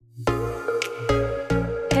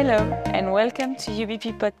Hello, and welcome to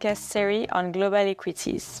UBP podcast series on global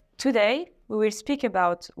equities. Today, we will speak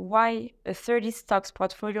about why a 30 stocks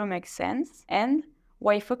portfolio makes sense and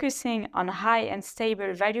why focusing on high and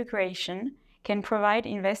stable value creation can provide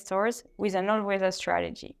investors with an all-weather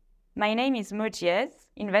strategy. My name is Giese,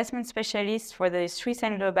 investment specialist for the Swiss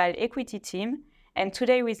and Global Equity team, and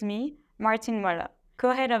today with me, Martin Moeller,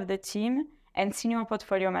 co-head of the team and senior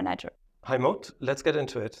portfolio manager. Hi Maud, let's get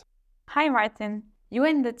into it. Hi Martin. You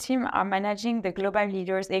and the team are managing the Global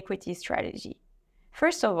Leaders equity strategy.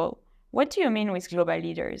 First of all, what do you mean with global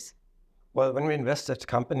leaders? Well, when we invest at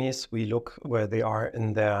companies, we look where they are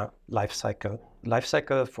in their life cycle. Life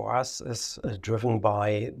cycle for us is driven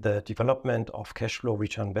by the development of cash flow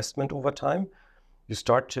return investment over time. You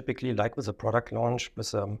start typically like with a product launch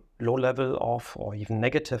with a low level of or even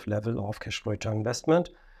negative level of cash flow return investment.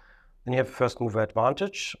 Then you have first mover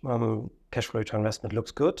advantage. Cash flow return investment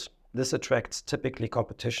looks good. This attracts typically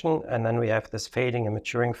competition. And then we have this fading and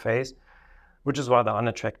maturing phase, which is rather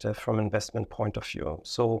unattractive from an investment point of view.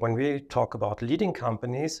 So when we talk about leading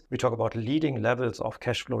companies, we talk about leading levels of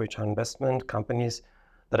cash flow return investment, companies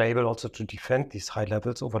that are able also to defend these high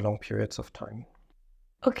levels over long periods of time.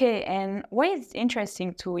 Okay, and why is it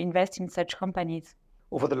interesting to invest in such companies?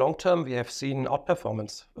 Over the long term, we have seen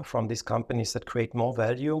outperformance from these companies that create more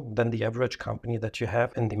value than the average company that you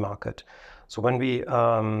have in the market. So when we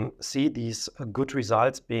see these good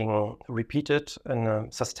results being repeated in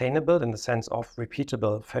a sustainable, in the sense of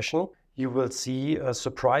repeatable fashion, you will see a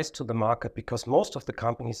surprise to the market because most of the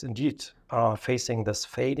companies indeed are facing this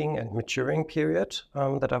fading and maturing period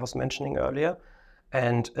that I was mentioning earlier.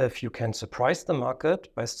 And if you can surprise the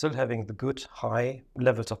market by still having the good high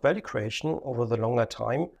levels of value creation over the longer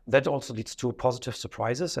time, that also leads to positive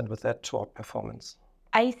surprises and with that to outperformance.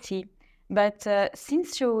 I see. But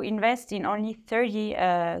since you invest in only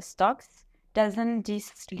 30 stocks, doesn't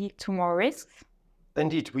this lead to more risks?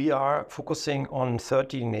 Indeed, we are focusing on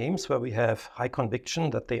 30 names where we have high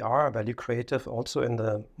conviction that they are value creative also in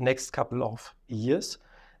the next couple of years.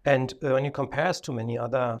 And when you compare us to many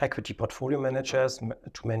other equity portfolio managers,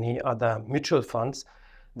 to many other mutual funds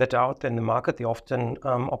that are out there in the market, they often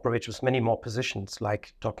operate with many more positions,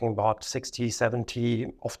 like talking about 60,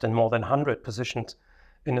 70, often more than 100 positions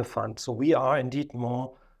in a fund. So we are indeed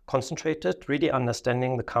more concentrated, really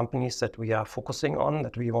understanding the companies that we are focusing on,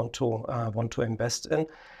 that we want to invest in,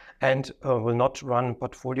 and will not run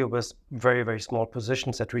portfolio with very, very small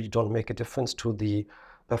positions that really don't make a difference to the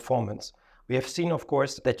performance. We have seen, of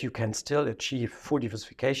course, that you can still achieve full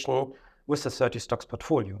diversification with the 30 stocks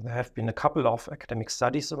portfolio. There have been a couple of academic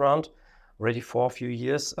studies around already for a few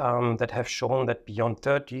years that have shown that beyond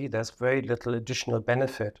 30, there's very little additional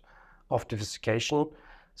benefit of diversification.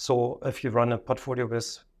 So if you run a portfolio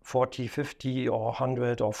with 40, 50 or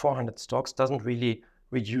 100 or 400 stocks, doesn't really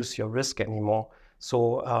reduce your risk anymore.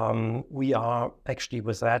 So we are actually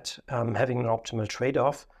with that having an optimal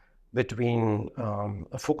trade-off between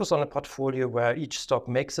a focus on a portfolio where each stock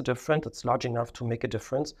makes a difference, it's large enough to make a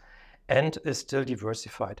difference, and is still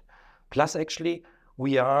diversified. Plus, actually,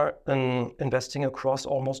 we are investing across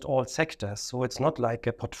almost all sectors. So it's not like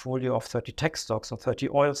a portfolio of 30 tech stocks or 30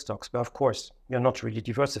 oil stocks, where, of course, you're not really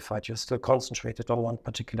diversified. You're still concentrated on one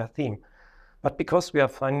particular theme. But because we are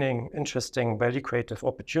finding interesting value creative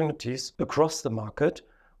opportunities across the market,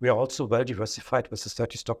 we are also well diversified with this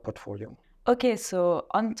 30 stock portfolio. Okay, so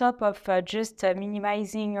on top of just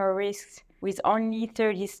minimizing your risks with only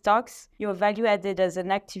 30 stocks, your value added as an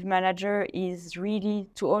active manager is really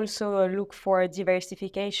to also look for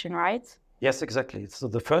diversification, right? Yes, exactly. So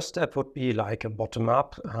the first step would be like a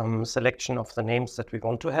bottom-up selection of the names that we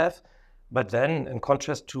want to have. But then, in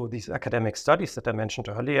contrast to these academic studies that I mentioned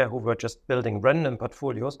earlier, who were just building random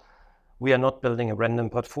portfolios, we are not building a random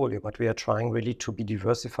portfolio, but we are trying really to be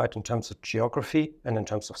diversified in terms of geography and in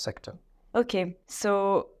terms of sector. Okay,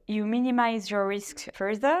 so you minimize your risk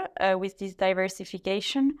further with this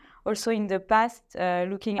diversification. Also in the past,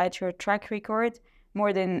 looking at your track record,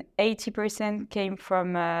 more than 80% came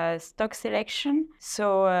from stock selection.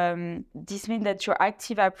 So this means that your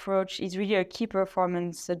active approach is really a key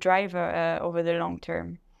performance driver over the long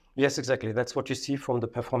term. Yes, exactly. That's what you see from the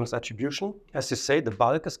performance attribution. As you say, the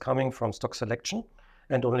bulk is coming from stock selection,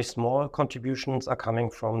 and only small contributions are coming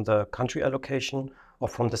from the country allocation or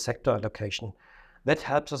from the sector allocation. That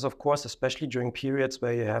helps us, of course, especially during periods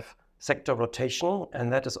where you have sector rotation,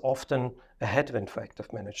 and that is often a headwind for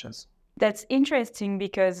active managers. That's interesting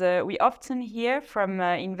because we often hear from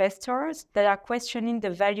investors that are questioning the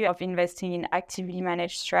value of investing in actively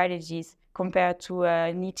managed strategies compared to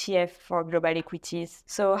an ETF for global equities.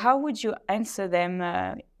 So how would you answer them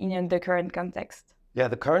in the current context? Yeah,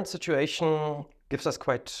 the current situation gives us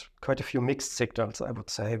quite a few mixed signals, I would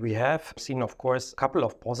say. We have seen, of course, a couple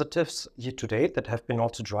of positives year to date that have been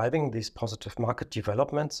also driving these positive market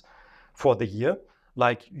developments for the year.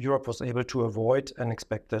 Like Europe was able to avoid an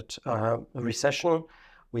expected recession.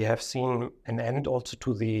 We have seen an end also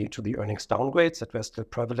to the earnings downgrades that were still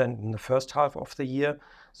prevalent in the first half of the year.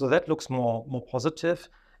 So that looks more positive.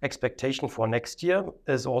 Expectation for next year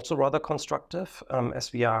is also rather constructive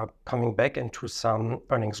as we are coming back into some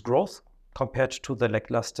earnings growth compared to the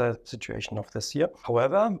lackluster situation of this year.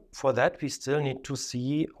 However, for that, we still need to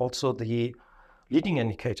see also the leading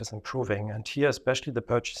indicators improving. And here, especially the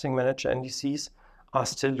purchasing manager indices are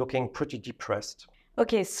still looking pretty depressed.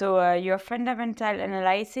 Okay, so your fundamental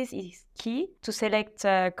analysis is key to select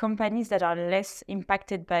companies that are less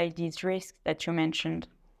impacted by these risks that you mentioned.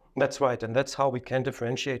 That's right, and that's how we can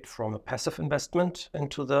differentiate from a passive investment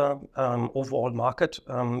into the overall market,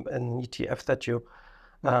 an ETF that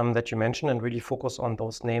you mentioned, and really focus on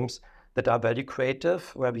those names that are value creative,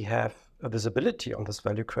 where we have a visibility on this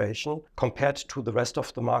value creation compared to the rest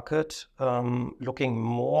of the market, looking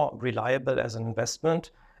more reliable as an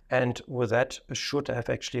investment, and with that should have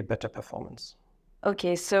actually a better performance.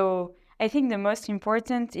 Okay, so I think the most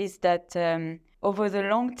important is that over the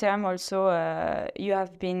long term also you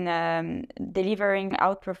have been delivering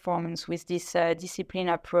outperformance with this discipline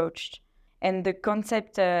approach. And the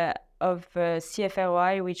concept of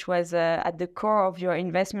CFROI, which was at the core of your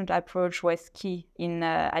investment approach, was key in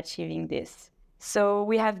achieving this. So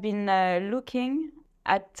we have been looking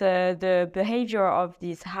at the behavior of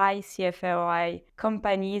these high CFROI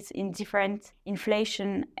companies in different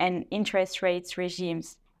inflation and interest rates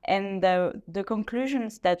regimes. And the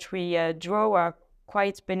conclusions that we draw are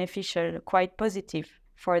quite beneficial, quite positive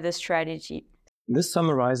for the strategy. This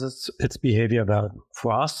summarizes its behavior well.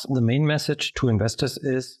 For us, the main message to investors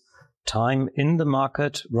is time in the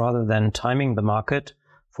market rather than timing the market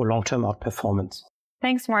for long-term outperformance.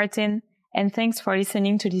 Thanks, Martin, and thanks for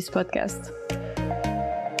listening to this podcast.